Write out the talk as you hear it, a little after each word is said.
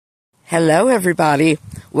Hello, everybody.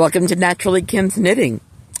 Welcome to Naturally Kim's Knitting.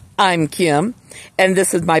 I'm Kim, and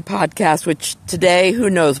this is my podcast, which today, who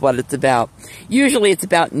knows what it's about. Usually it's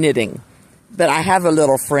about knitting, but I have a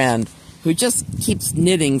little friend who just keeps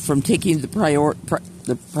knitting from taking the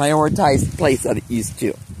prioritized place that it used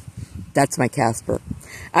to. That's my Casper.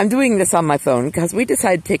 I'm doing this on my phone because we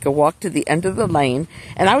decided to take a walk to the end of the lane,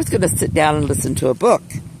 and I was going to sit down and listen to a book.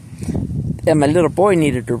 And my little boy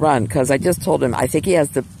needed to run because I just told him I think he has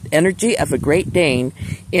the energy of a Great Dane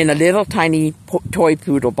in a little tiny toy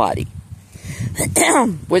poodle body.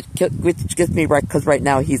 which gets me right, because right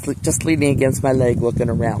now he's just leaning against my leg looking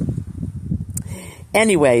around.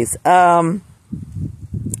 Anyways, I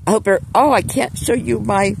hope I can't show you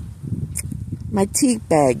my tea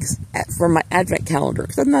bags from my advent calendar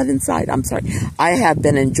because I'm not inside. I'm sorry. I have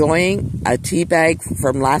been enjoying a tea bag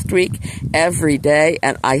from last week every day,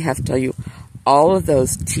 and I have to tell you, all of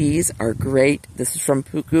those teas are great. This is from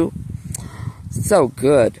Puku. So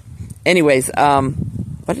good. Anyways,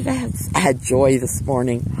 what did I have? I had Joy this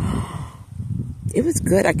morning. It was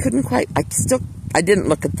good. I didn't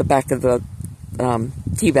look at the back of the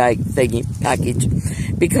tea bag thingy package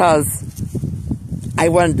because I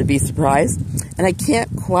wanted to be surprised, and I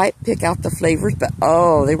can't quite pick out the flavors, but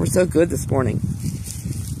oh, they were so good this morning.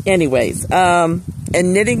 Anyways,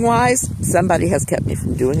 and knitting-wise, somebody has kept me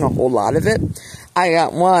from doing a whole lot of it. I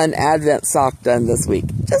got one Advent sock done this week.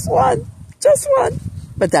 Just one,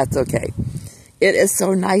 but that's okay. It is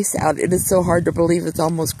so nice out. It is so hard to believe it's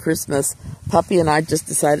almost Christmas. Puppy and I just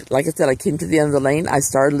decided, like I said, I came to the end of the lane. I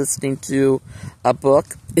started listening to a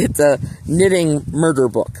book. It's a knitting murder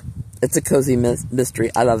book. It's a cozy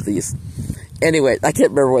mystery. I love these. Anyway, I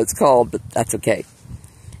can't remember what it's called, but that's okay.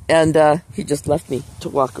 And he just left me to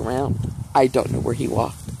walk around. I don't know where he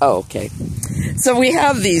walked. Oh, okay. So we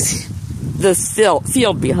have this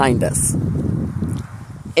field behind us.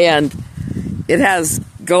 And it has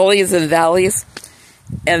gullies and valleys.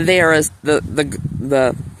 And there is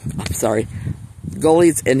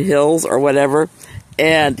gullies and hills or whatever.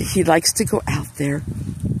 And he likes to go out there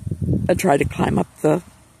and try to climb up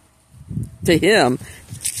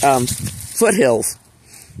foothills.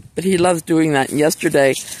 But he loves doing that. And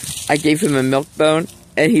yesterday, I gave him a milk bone,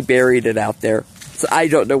 and he buried it out there. So I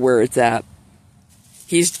don't know where it's at.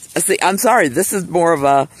 I'm sorry, this is more of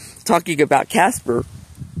a talking about Casper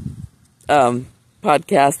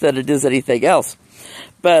podcast than it is anything else.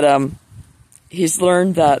 But he's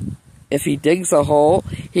learned that if he digs a hole,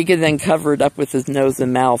 he can then cover it up with his nose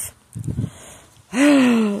and mouth.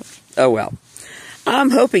 Oh, well.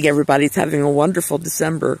 I'm hoping everybody's having a wonderful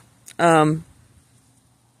December. Been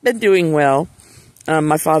doing well.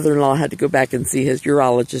 My father-in-law had to go back and see his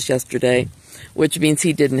urologist yesterday, which means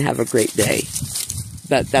he didn't have a great day.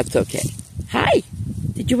 But that's okay. Hi!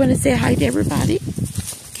 Did you want to say hi to everybody?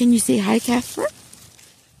 Can you say hi, Casper?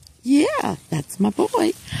 Yeah, that's my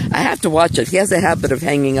boy. I have to watch it. He has a habit of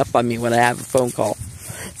hanging up on me when I have a phone call.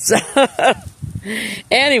 So,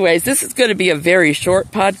 anyways, this is going to be a very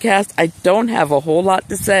short podcast. I don't have a whole lot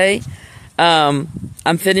to say.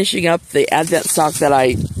 I'm finishing up the Advent sock that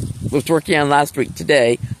I was working on last week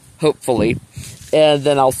today, hopefully. And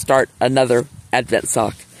then I'll start another Advent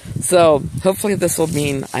sock. So hopefully this will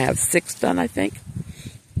mean I have 6 done, I think.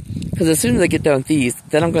 Because as soon as I get done with these,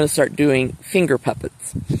 then I'm going to start doing finger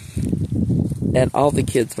puppets. And all the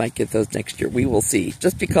kids might get those next year. We will see.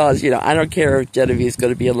 Just because, I don't care if Genevieve's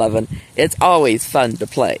going to be 11. It's always fun to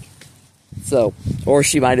play. So, or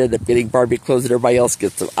she might end up getting Barbie clothes and everybody else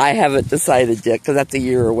gets them. I haven't decided yet because that's a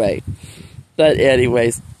year away. But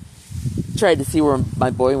anyways, tried to see where my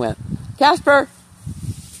boy went. Casper!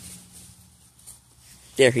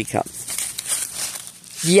 There he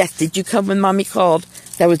comes. Yes, did you come when Mommy called?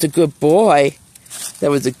 That was a good boy.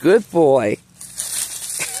 That was a good boy.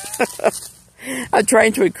 I'm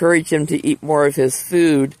trying to encourage him to eat more of his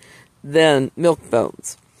food than milk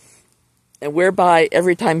bones. And whereby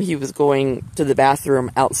every time he was going to the bathroom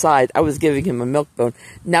outside, I was giving him a milk bone.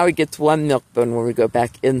 Now he gets 1 milk bone when we go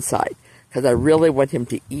back inside. Because I really want him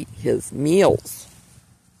to eat his meals.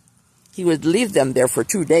 He would leave them there for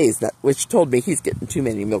 2 days, which told me he's getting too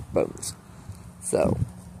many milk bones. So,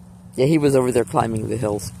 yeah, he was over there climbing the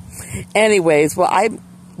hills. Anyways, well, I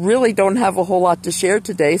really don't have a whole lot to share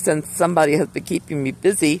today since somebody has been keeping me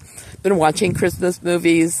busy. Been watching Christmas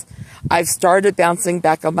movies. I've started bouncing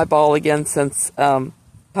back on my ball again since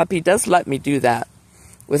Puppy does let me do that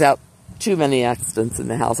without too many accidents in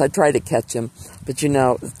the house. I try to catch him, but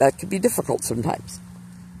that could be difficult sometimes.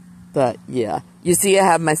 But yeah, you see I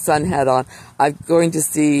have my sun hat on. I'm going to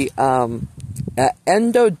see an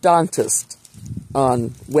endodontist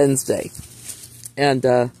on Wednesday.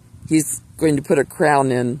 And he's going to put a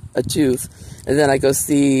crown in a tooth. And then I go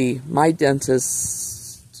see my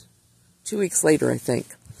dentist 2 weeks later, I think.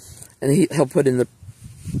 And he'll put in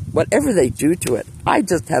whatever they do to it. I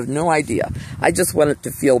just have no idea. I just want it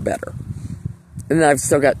to feel better. And then I've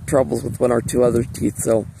still got troubles with 1 or 2 other teeth,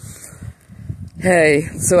 so... Hey,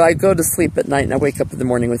 so I go to sleep at night and I wake up in the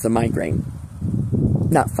morning with a migraine.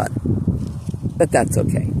 Not fun. But that's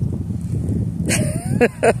okay.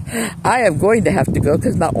 I am going to have to go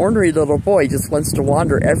because my ornery little boy just wants to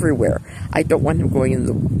wander everywhere. I don't want him going in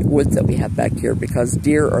the woods that we have back here because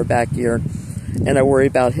deer are back here. And I worry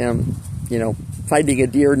about him, you know, finding a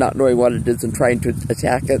deer, not knowing what it is and trying to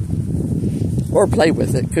attack it. Or play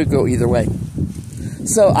with it. Could go either way.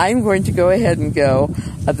 So I'm going to go ahead and go.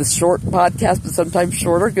 This short podcast, but sometimes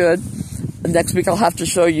short are good. And next week I'll have to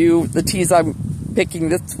show you the teas I'm picking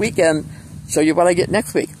this weekend. Show you what I get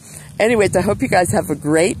next week. Anyways, I hope you guys have a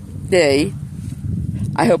great day.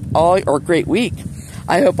 Or great week.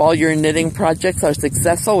 I hope all your knitting projects are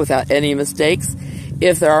successful without any mistakes.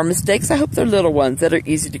 If there are mistakes, I hope they're little ones that are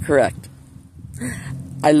easy to correct.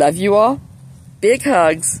 I love you all. Big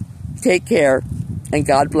hugs. Take care. And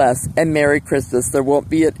God bless. And Merry Christmas. There won't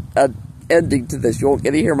be an ending to this. You won't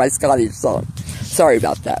get to hear my Scottish song. Sorry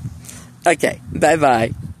about that. Okay.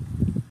 Bye-bye.